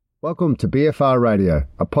Welcome to BFR Radio,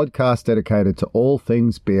 a podcast dedicated to all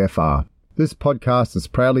things BFR. This podcast is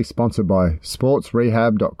proudly sponsored by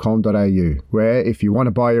sportsrehab.com.au, where if you want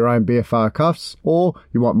to buy your own BFR cuffs, or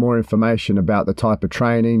you want more information about the type of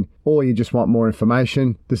training, or you just want more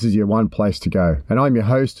information, this is your one place to go. And I'm your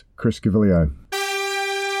host, Chris Gavilio.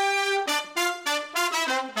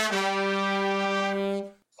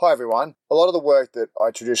 Hi everyone. A lot of the work that I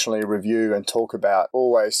traditionally review and talk about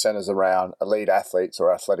always centers around elite athletes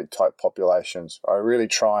or athletic type populations. I really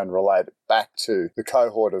try and relate it back to the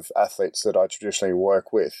cohort of athletes that I traditionally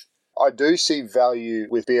work with. I do see value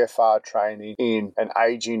with BFR training in an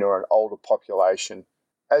aging or an older population.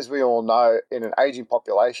 As we all know, in an aging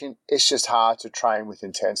population, it's just hard to train with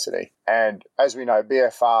intensity. And as we know,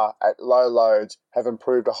 BFR at low loads have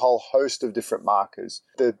improved a whole host of different markers.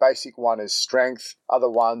 The basic one is strength. Other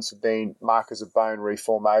ones have been markers of bone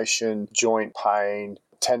reformation, joint pain,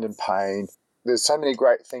 tendon pain. There's so many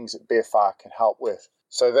great things that BFR can help with.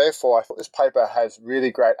 So therefore, I thought this paper has really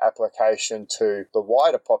great application to the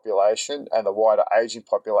wider population and the wider aging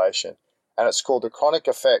population. And it's called The Chronic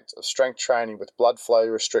Effect of Strength Training with Blood Flow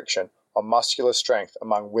Restriction on Muscular Strength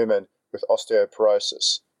Among Women with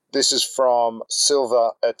Osteoporosis. This is from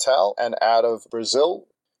Silva et al. And out of Brazil.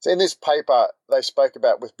 So in this paper, they spoke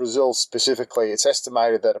about with Brazil specifically, it's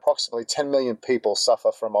estimated that approximately 10 million people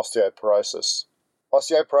suffer from osteoporosis.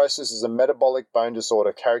 Osteoporosis is a metabolic bone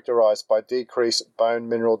disorder characterized by decreased bone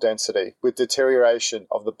mineral density with deterioration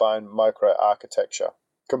of the bone microarchitecture.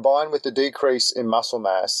 Combined with the decrease in muscle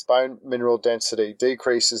mass, bone mineral density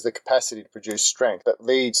decreases the capacity to produce strength that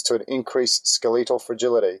leads to an increased skeletal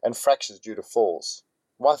fragility and fractures due to falls.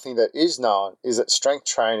 One thing that is known is that strength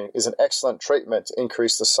training is an excellent treatment to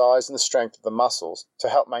increase the size and the strength of the muscles to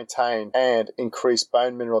help maintain and increase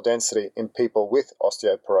bone mineral density in people with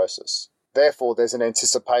osteoporosis. Therefore, there's an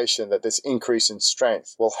anticipation that this increase in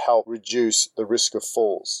strength will help reduce the risk of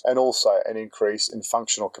falls and also an increase in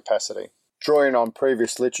functional capacity. Drawing on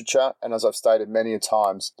previous literature, and as I've stated many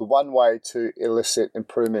times, the one way to elicit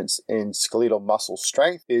improvements in skeletal muscle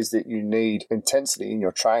strength is that you need intensity in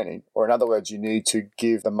your training, or in other words, you need to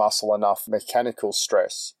give the muscle enough mechanical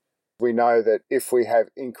stress. We know that if we have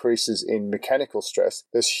increases in mechanical stress,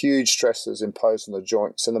 there's huge stresses imposed on the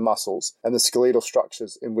joints and the muscles and the skeletal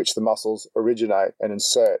structures in which the muscles originate and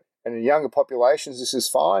insert. And in younger populations, this is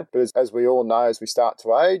fine, but as we all know, as we start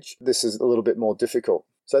to age, this is a little bit more difficult.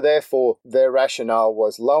 So therefore, their rationale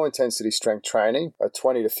was low-intensity strength training, at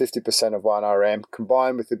 20 to 50% of 1RM,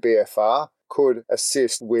 combined with the BFR, could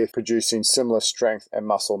assist with producing similar strength and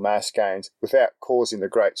muscle mass gains without causing the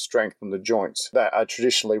great strength in the joints that are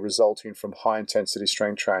traditionally resulting from high-intensity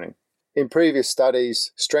strength training. In previous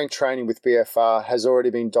studies, strength training with BFR has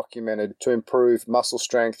already been documented to improve muscle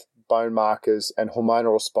strength, bone markers, and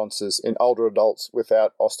hormonal responses in older adults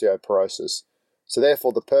without osteoporosis. So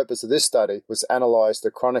therefore, the purpose of this study was to analyse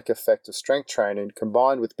the chronic effect of strength training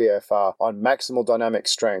combined with BFR on maximal dynamic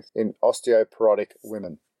strength in osteoporotic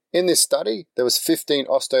women. In this study, there was 15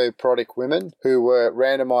 osteoporotic women who were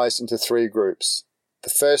randomised into 3 groups. The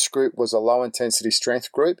first group was a low-intensity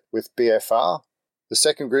strength group with BFR. The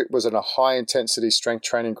second group was in a high-intensity strength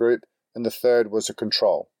training group, and the third was a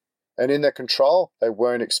control. And in the control, they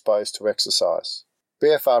weren't exposed to exercise.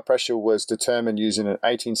 BFR pressure was determined using an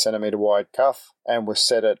 18 centimetre wide cuff and was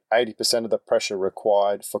set at 80% of the pressure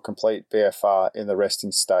required for complete BFR in the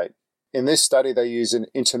resting state. In this study, they used an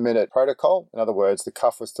intermittent protocol. In other words, the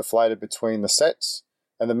cuff was deflated between the sets,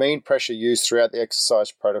 and the mean pressure used throughout the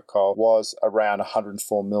exercise protocol was around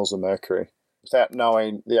 104 mils of mercury. Without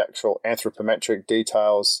knowing the actual anthropometric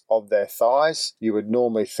details of their thighs, you would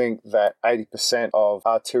normally think that 80% of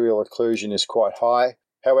arterial occlusion is quite high.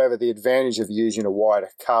 Ohowever, the advantage of using a wider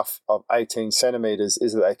cuff of 18 centimetres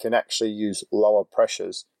is that they can actually use lower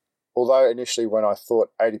pressures. Although initially when I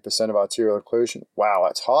thought 80% of arterial occlusion, wow,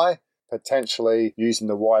 that's high, potentially using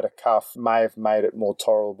the wider cuff may have made it more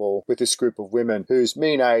tolerable with this group of women whose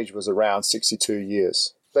mean age was around 62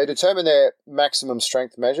 years. They determined their maximum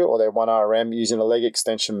strength measure, or their 1RM, using a leg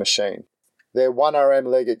extension machine. Their 1RM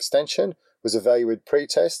leg extension was evaluated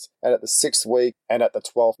pre-test and at the 6th week and at the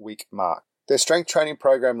 12th week mark. Their strength training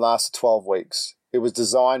program lasted 12 weeks. It was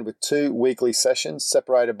designed with 2 weekly sessions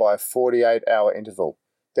separated by a 48-hour interval,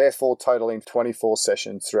 therefore totaling 24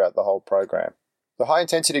 sessions throughout the whole program. The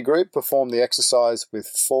high-intensity group performed the exercise with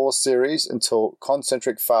 4 series until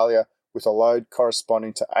concentric failure with a load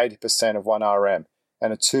corresponding to 80% of 1RM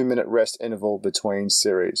and a 2-minute rest interval between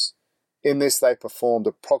series. In this, they performed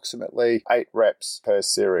approximately 8 reps per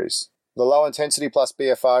series. The low intensity plus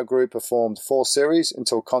BFR group performed 4 series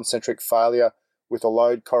until concentric failure with a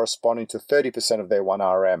load corresponding to 30% of their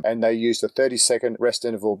 1RM, and they used a 30-second rest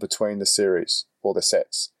interval between the series, or the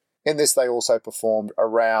sets. In this, they also performed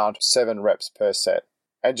around 7 reps per set.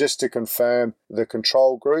 And just to confirm, the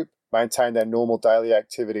control group maintained their normal daily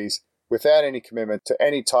activities without any commitment to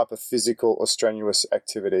any type of physical or strenuous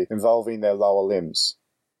activity involving their lower limbs.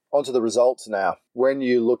 On to the results now. When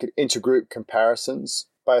you look at intergroup comparisons,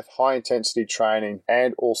 both high-intensity training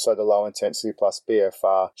and also the low-intensity plus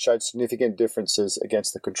BFR showed significant differences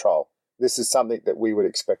against the control. This is something that we would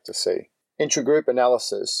expect to see. Intragroup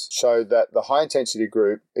analysis showed that the high-intensity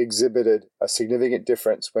group exhibited a significant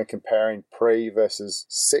difference when comparing pre versus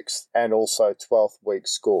 6th and also 12th week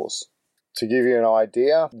scores. To give you an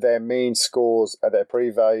idea, their mean scores at their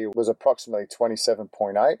pre-value was approximately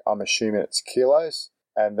 27.8. I'm assuming it's kilos.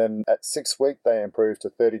 And then at 6th week, they improved to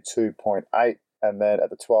 32.8. And then at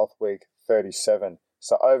the 12th week, 37.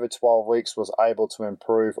 So over 12 weeks was able to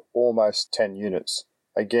improve almost 10 units.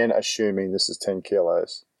 Again, assuming this is 10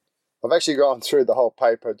 kilos. I've actually gone through the whole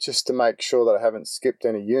paper just to make sure that I haven't skipped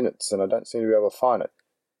any units, and I don't seem to be able to find it.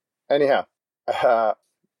 Anyhow,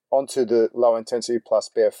 onto the low intensity plus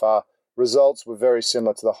BFR. Results were very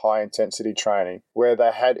similar to the high intensity training, where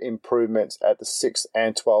they had improvements at the 6th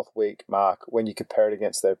and 12th week mark when you compare it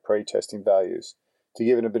against their pre-testing values. To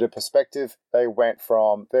give it a bit of perspective, they went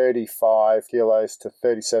from 35 kilos to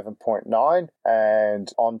 37.9 and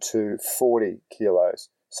on to 40 kilos.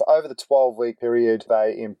 So over the 12-week period,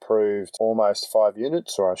 they improved almost 5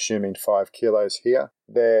 units, or assuming 5 kilos here.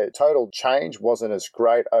 Their total change wasn't as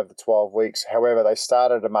great over the 12 weeks. However, they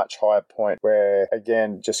started at a much higher point where,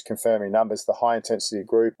 again, just confirming numbers, the high-intensity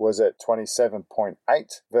group was at 27.8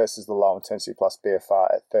 versus the low-intensity plus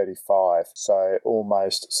BFR at 35. So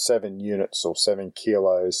almost 7 units or 7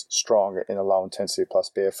 kilos stronger in a low-intensity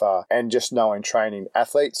plus BFR. And just knowing training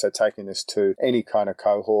athletes, so taking this to any kind of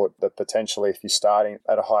cohort, that potentially if you're starting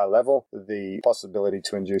at a higher level, the possibility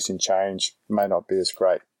to inducing change may not be as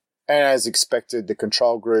great. And as expected, the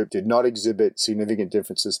control group did not exhibit significant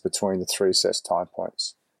differences between the 3 set time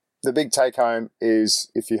points. The big take home is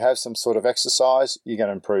if you have some sort of exercise, you're going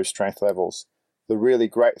to improve strength levels. The really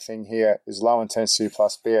great thing here is low intensity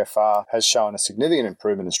plus BFR has shown a significant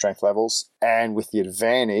improvement in strength levels, and with the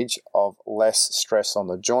advantage of less stress on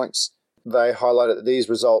the joints. They highlighted that these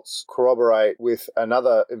results corroborate with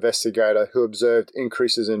another investigator who observed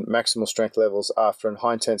increases in maximal strength levels after a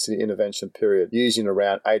high-intensity intervention period, using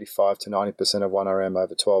around 85 to 90% of 1RM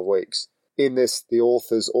over 12 weeks. In this, the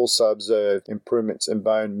authors also observed improvements in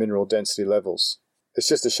bone mineral density levels. It's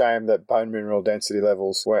just a shame that bone mineral density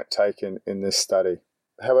levels weren't taken in this study.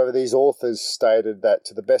 However, these authors stated that,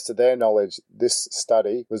 to the best of their knowledge, this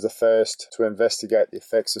study was the first to investigate the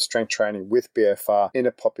effects of strength training with BFR in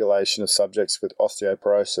a population of subjects with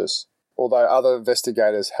osteoporosis. Although other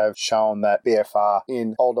investigators have shown that BFR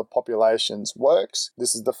in older populations works,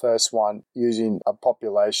 this is the first one using a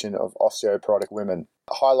population of osteoporotic women,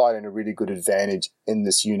 highlighting a really good advantage in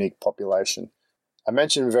this unique population. I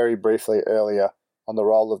mentioned very briefly earlier on the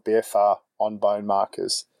role of BFR on bone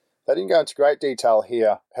markers. They didn't go into great detail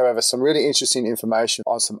here. However, some really interesting information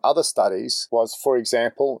on some other studies was, for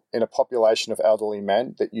example, in a population of elderly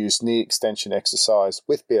men that used knee extension exercise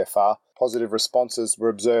with BFR, positive responses were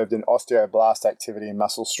observed in osteoblast activity and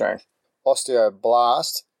muscle strength.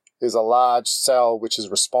 Osteoblast is a large cell which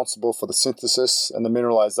is responsible for the synthesis and the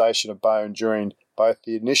mineralization of bone during both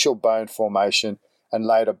the initial bone formation and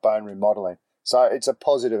later bone remodeling. So it's a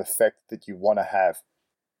positive effect that you want to have.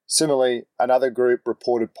 Similarly, another group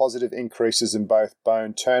reported positive increases in both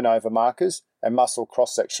bone turnover markers and muscle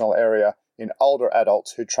cross-sectional area in older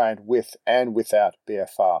adults who trained with and without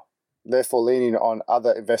BFR. Therefore, leaning on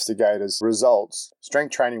other investigators' results,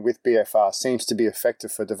 strength training with BFR seems to be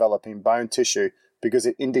effective for developing bone tissue because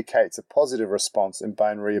it indicates a positive response in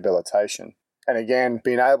bone rehabilitation. And again,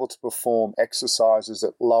 being able to perform exercises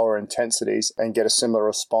at lower intensities and get a similar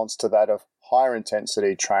response to that of higher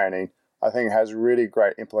intensity training, I think has really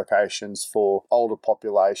great implications for older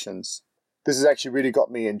populations. This has actually really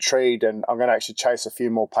got me intrigued, and I'm going to actually chase a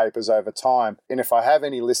few more papers over time. And if I have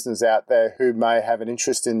any listeners out there who may have an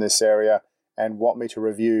interest in this area and want me to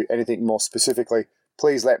review anything more specifically,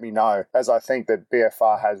 please let me know, as I think that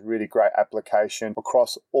BFR has really great application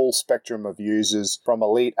across all spectrum of users, from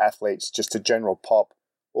elite athletes just to general pop,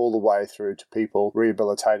 all the way through to people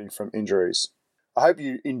rehabilitating from injuries. I hope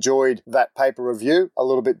you enjoyed that paper review, a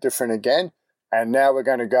little bit different again. And now we're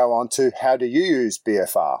going to go on to how do you use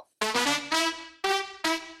BFR.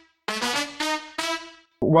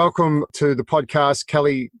 Welcome to the podcast,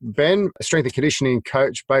 Kelly Ben, a strength and conditioning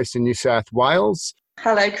coach based in New South Wales.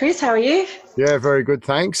 Hello, Chris. How are you? Yeah, very good,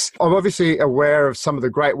 thanks. I'm obviously aware of some of the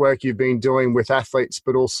great work you've been doing with athletes,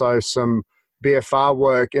 but also some BFR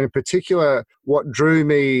work. And in particular, what drew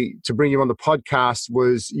me to bring you on the podcast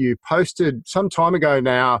was you posted some time ago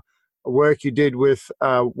now work you did with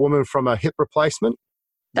a woman from a hip replacement.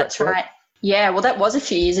 That's right. Yeah, well, that was a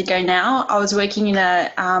few years ago now. I was working in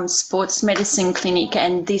a sports medicine clinic,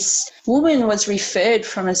 and this woman was referred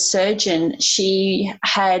from a surgeon. She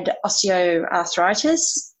had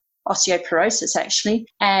osteoporosis actually,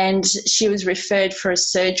 and she was referred for a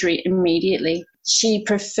surgery immediately. She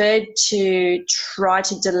preferred to try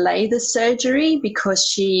to delay the surgery because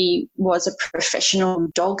she was a professional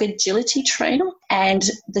dog agility trainer and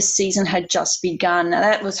the season had just begun. Now,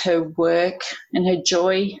 that was her work and her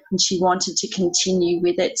joy, and she wanted to continue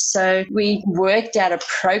with it. So we worked out a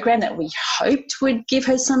program that we hoped would give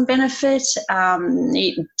her some benefit.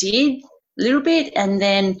 It did. Little bit, and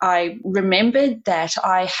then I remembered that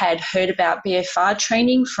I had heard about BFR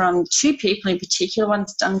training from two people in particular.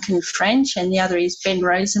 One's Duncan French and the other is Ben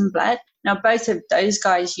Rosenblatt. Now, both of those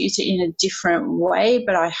guys used it in a different way,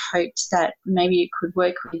 but I hoped that maybe it could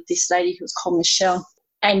work with this lady who was called Michelle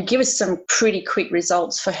and give us some pretty quick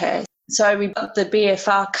results for her. So we got the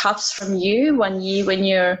BFR cuffs from you one year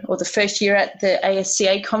the first year at the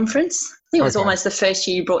ASCA conference. I think it was almost the first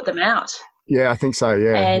year you brought them out. Yeah, I think so,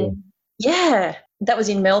 yeah. And yeah, that was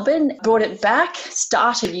in Melbourne. Brought it back,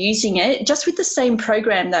 started using it, just with the same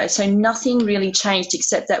program though. So nothing really changed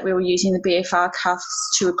except that we were using the BFR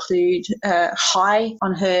cuffs to occlude high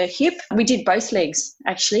on her hip. We did both legs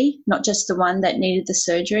actually, not just the one that needed the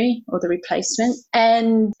surgery or the replacement.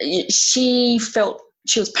 And she felt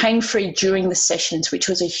she was pain-free during the sessions, which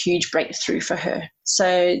was a huge breakthrough for her.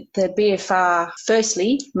 So the BFR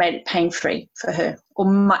firstly made it pain-free for her, or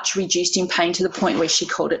much reduced in pain to the point where she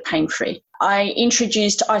called it pain-free. I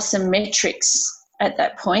introduced isometrics at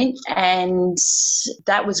that point, and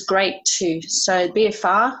that was great too. So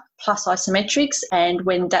BFR plus isometrics, and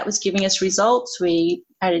when that was giving us results, we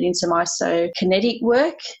added in some isokinetic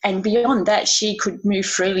work, and beyond that she could move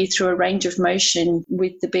freely through a range of motion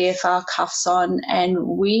with the BFR cuffs on, and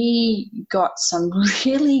we got some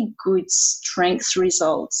really good strength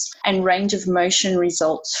results and range of motion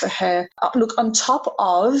results for her. Look, on top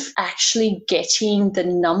of actually getting the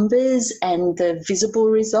numbers and the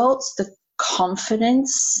visible results, her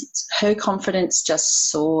confidence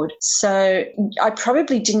just soared. So I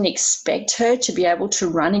probably didn't expect her to be able to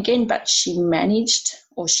run again, but she managed,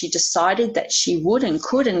 or she decided that she would and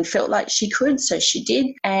could and felt like she could, so she did.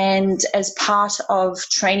 And as part of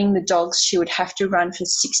training the dogs, she would have to run for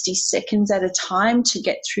 60 seconds at a time to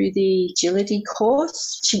get through the agility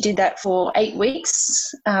course. She did that for 8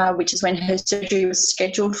 weeks, which is when her surgery was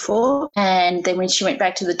scheduled for. And then when she went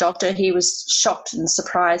back to the doctor, he was shocked and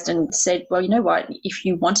surprised and said, well, you know what, if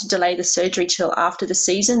you want to delay the surgery till after the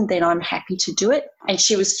season, then I'm happy to do it. And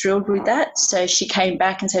she was thrilled with that. So she came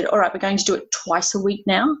back and said, all right, we're going to do it twice a week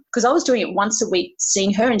now. Because I was doing it once a week,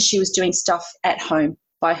 seeing her, and she was doing stuff at home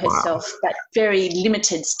by herself, but very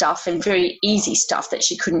limited stuff and very easy stuff that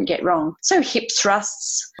she couldn't get wrong. So hip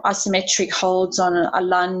thrusts, isometric holds on a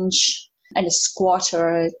lunge and a squat,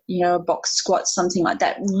 or a box squat, something like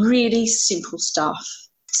that. Really simple stuff.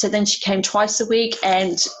 So then she came twice a week,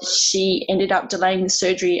 and she ended up delaying the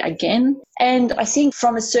surgery again. And I think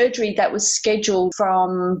from a surgery that was scheduled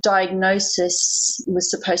from diagnosis, was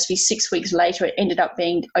supposed to be 6 weeks later, it ended up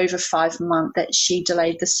being over 5 months that she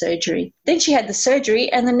delayed the surgery. Then she had the surgery,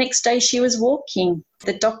 and the next day she was walking.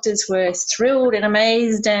 The doctors were thrilled and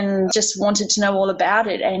amazed and just wanted to know all about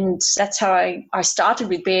it. And that's how I started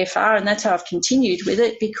with BFR, and that's how I've continued with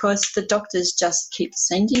it, because the doctors just keep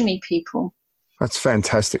sending me people. That's a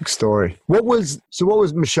fantastic story. What was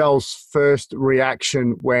Michelle's first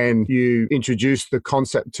reaction when you introduced the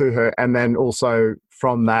concept to her, and then also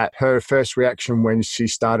from that, her first reaction when she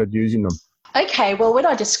started using them? Okay, well, when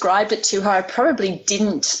I described it to her, I probably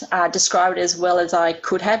didn't describe it as well as I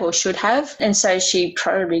could have or should have. And so she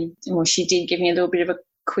did give me a little bit of a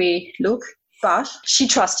queer look. But she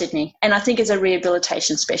trusted me. And I think as a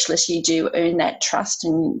rehabilitation specialist, you do earn that trust,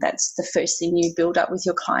 and that's the first thing you build up with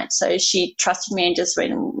your client. So she trusted me and just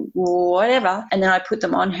went, whatever. And then I put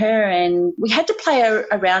them on her, and we had to play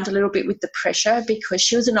around a little bit with the pressure because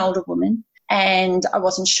she was an older woman and I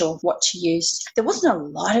wasn't sure what to use. There wasn't a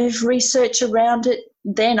lot of research around it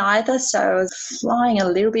then either, so I was flying a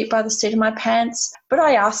little bit by the seat of my pants. But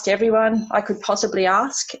I asked everyone I could possibly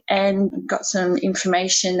ask and got some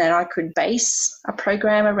information that I could base a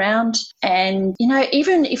program around. And,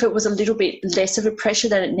 even if it was a little bit less of a pressure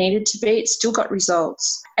than it needed to be, it still got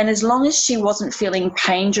results. And as long as she wasn't feeling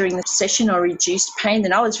pain during the session or reduced pain,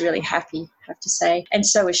 then I was really happy have to say. And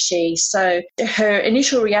so was she. So her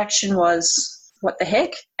initial reaction was, what the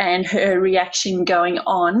heck? And her reaction going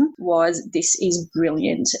on was, this is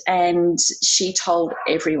brilliant. And she told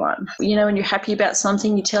everyone. You know, when you're happy about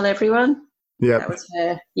something, you tell everyone? Yeah. That was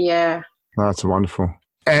her. Yeah. Oh, that's wonderful.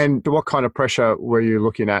 And what kind of pressure were you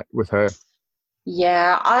looking at with her?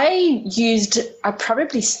 Yeah, I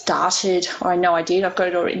probably started, or I know I did, I've got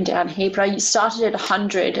it all written down here, but I started at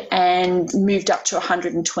 100 and moved up to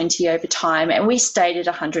 120 over time. And we stayed at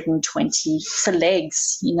 120 for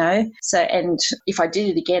legs, you know. So, and if I did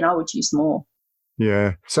it again, I would use more.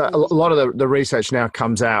 Yeah. So a lot of the research now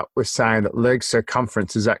comes out with saying that leg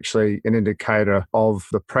circumference is actually an indicator of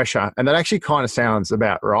the pressure. And that actually kind of sounds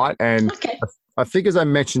about right. And okay. I think, as I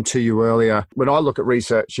mentioned to you earlier, when I look at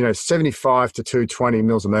research, 75 to 220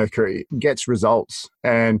 mils of mercury gets results.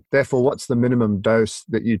 And therefore, what's the minimum dose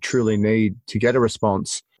that you truly need to get a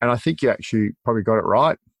response? And I think you actually probably got it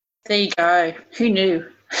right. There you go. Who knew?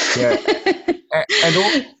 Yeah.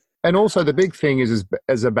 And also the big thing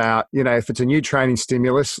is about, if it's a new training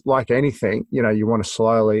stimulus, like anything, you want to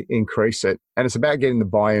slowly increase it. And it's about getting the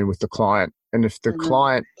buy-in with the client. And if the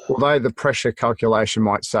client, although the pressure calculation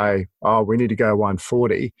might say, oh, we need to go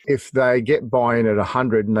 140, if they get buy-in at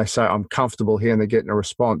 100 and they say, I'm comfortable here, and they're getting a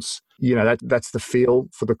response, that's the feel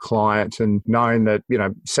for the client, and knowing that,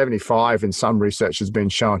 75 in some research has been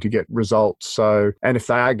shown to get results. So, and if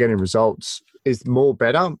they are getting results, is more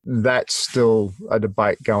better? That's still a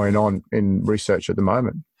debate going on in research at the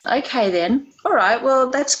moment. Okay, then. All right. Well,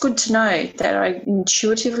 that's good to know that I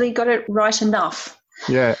intuitively got it right enough.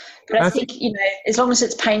 Yeah. But I think, as long as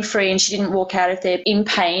it's pain-free and she didn't walk out of there in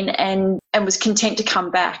pain and was content to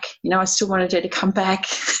come back, I still wanted her to come back,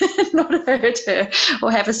 not hurt her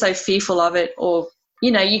or have her so fearful of it, or,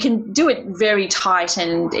 you can do it very tight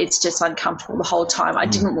and it's just uncomfortable the whole time. I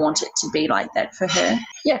didn't want it to be like that for her.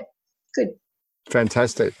 Yeah, good.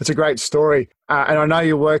 Fantastic. It's a great story. And I know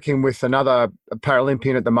you're working with another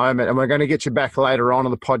Paralympian at the moment, and we're going to get you back later on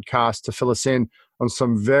the podcast to fill us in on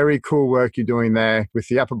some very cool work you're doing there with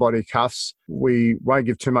the upper body cuffs. We won't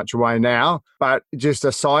give too much away now, but just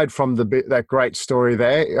aside from that great story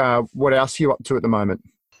there, what else are you up to at the moment?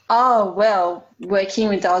 Oh, well, working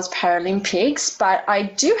with those Paralympics, but I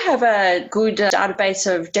do have a good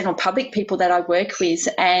database of general public people that I work with,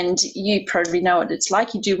 and you probably know what it's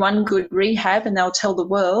like. You do one good rehab and they'll tell the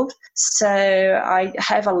world. So I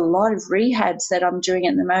have a lot of rehabs that I'm doing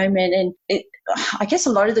at the moment, and I guess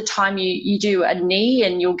a lot of the time you do a knee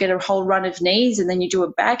and you'll get a whole run of knees, and then you do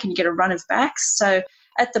a back and you get a run of backs. So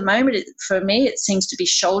at the moment, for me, it seems to be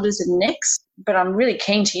shoulders and necks, but I'm really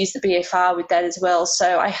keen to use the BFR with that as well.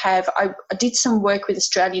 So I did some work with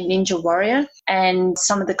Australian Ninja Warrior, and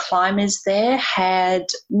some of the climbers there had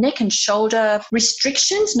neck and shoulder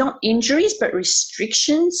restrictions, not injuries, but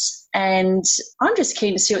restrictions. And I'm just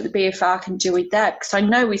keen to see what the BFR can do with that, because I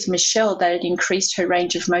know with Michelle that it increased her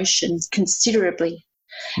range of motion considerably.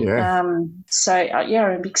 Yeah. I'm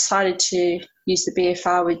excited to use the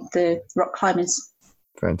BFR with the rock climbers.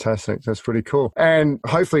 Fantastic. That's pretty cool. And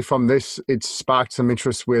hopefully from this, it's sparked some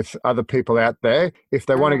interest with other people out there. If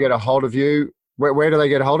they want to get a hold of you, where do they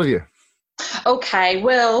get a hold of you? Okay,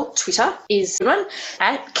 well, Twitter is one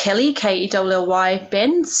at Kelly, Kelly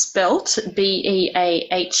Ben, spelt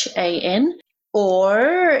Beahan,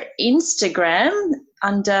 or Instagram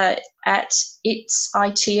under at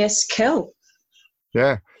 @itskel.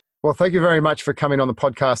 Yeah. Well, thank you very much for coming on the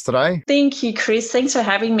podcast today. Thank you, Chris. Thanks for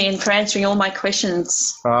having me and for answering all my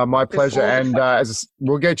questions. My pleasure. And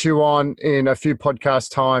we'll get you on in a few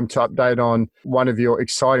podcast time to update on one of your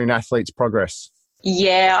exciting athletes' progress.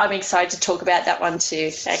 Yeah, I'm excited to talk about that one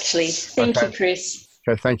too, actually. Thank you, Chris.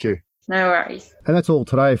 Okay, thank you. No worries. And that's all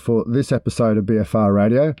today for this episode of BFR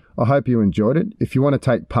Radio. I hope you enjoyed it. If you want to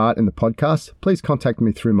take part in the podcast, please contact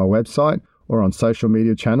me through my website or on social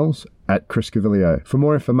media channels at Chris Gavilio. For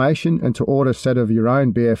more information and to order a set of your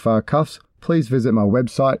own BFR cuffs, please visit my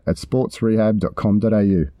website at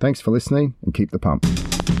sportsrehab.com.au. Thanks for listening and keep the pump.